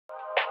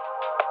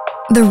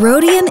The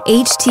Roadian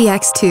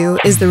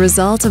HTX2 is the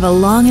result of a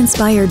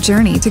long-inspired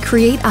journey to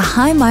create a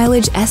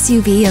high-mileage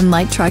SUV and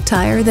light truck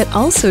tire that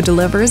also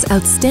delivers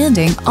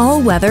outstanding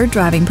all-weather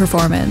driving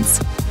performance.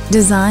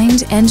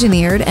 Designed,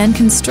 engineered, and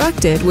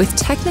constructed with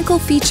technical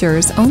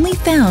features only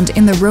found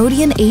in the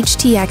Roadian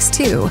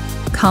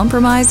HTX2,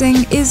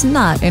 compromising is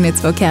not in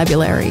its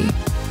vocabulary.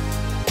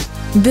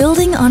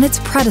 Building on its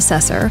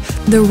predecessor,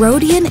 the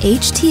Roadian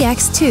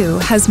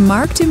HTX2 has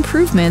marked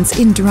improvements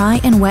in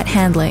dry and wet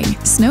handling,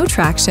 snow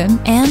traction,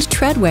 and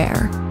tread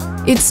wear.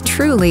 It's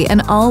truly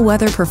an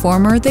all-weather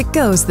performer that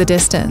goes the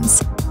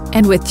distance.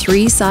 And with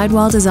 3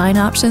 sidewall design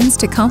options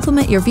to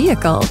complement your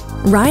vehicle,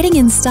 riding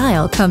in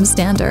style comes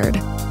standard.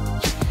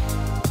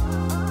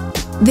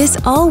 This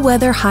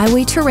all-weather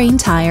highway terrain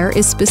tire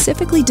is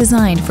specifically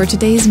designed for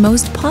today's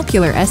most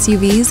popular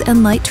SUVs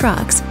and light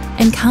trucks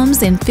and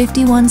comes in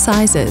 51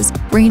 sizes,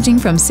 ranging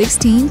from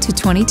 16 to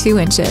 22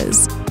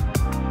 inches.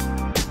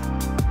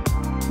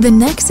 The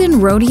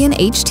Nexen Roadian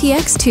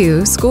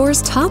HTX2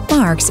 scores top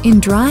marks in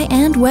dry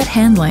and wet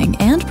handling,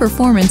 and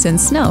performance in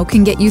snow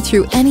can get you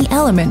through any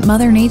element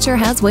Mother Nature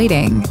has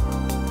waiting.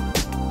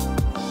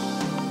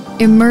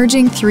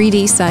 Emerging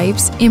 3D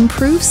sipes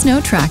improve snow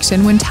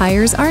traction when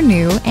tires are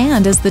new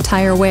and as the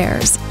tire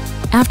wears.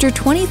 After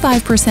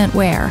 25%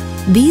 wear,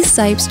 these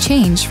sipes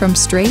change from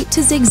straight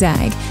to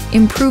zigzag,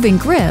 improving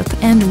grip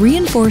and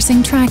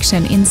reinforcing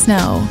traction in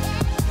snow.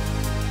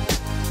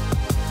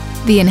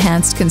 The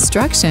enhanced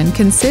construction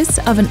consists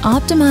of an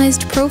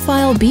optimized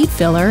profile bead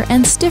filler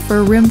and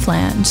stiffer rim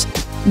flange.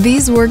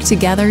 These work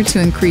together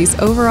to increase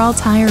overall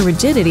tire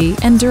rigidity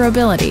and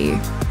durability.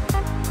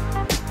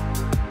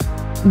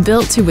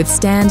 Built to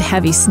withstand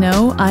heavy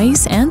snow,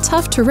 ice, and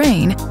tough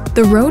terrain,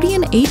 the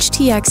Roadian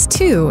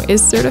HTX2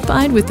 is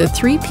certified with the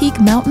 3-peak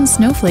mountain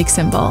snowflake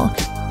symbol.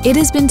 It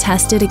has been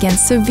tested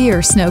against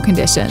severe snow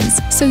conditions,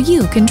 so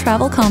you can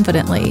travel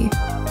confidently.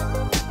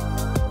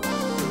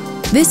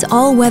 This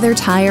all-weather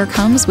tire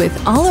comes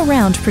with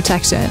all-around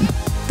protection.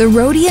 The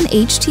Roadian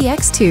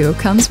HTX2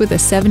 comes with a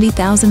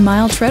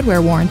 70,000-mile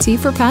treadwear warranty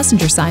for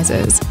passenger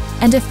sizes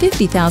and a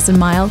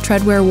 50,000-mile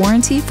treadwear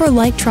warranty for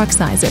light truck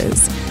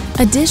sizes.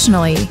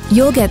 Additionally,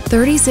 you'll get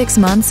 36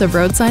 months of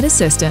roadside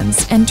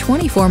assistance and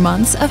 24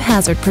 months of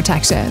hazard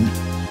protection.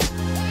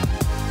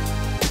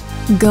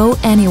 Go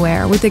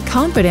anywhere with the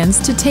confidence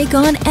to take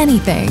on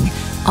anything.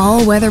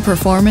 All-weather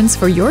performance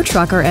for your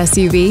truck or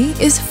SUV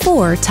is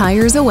 4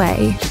 tires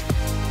away.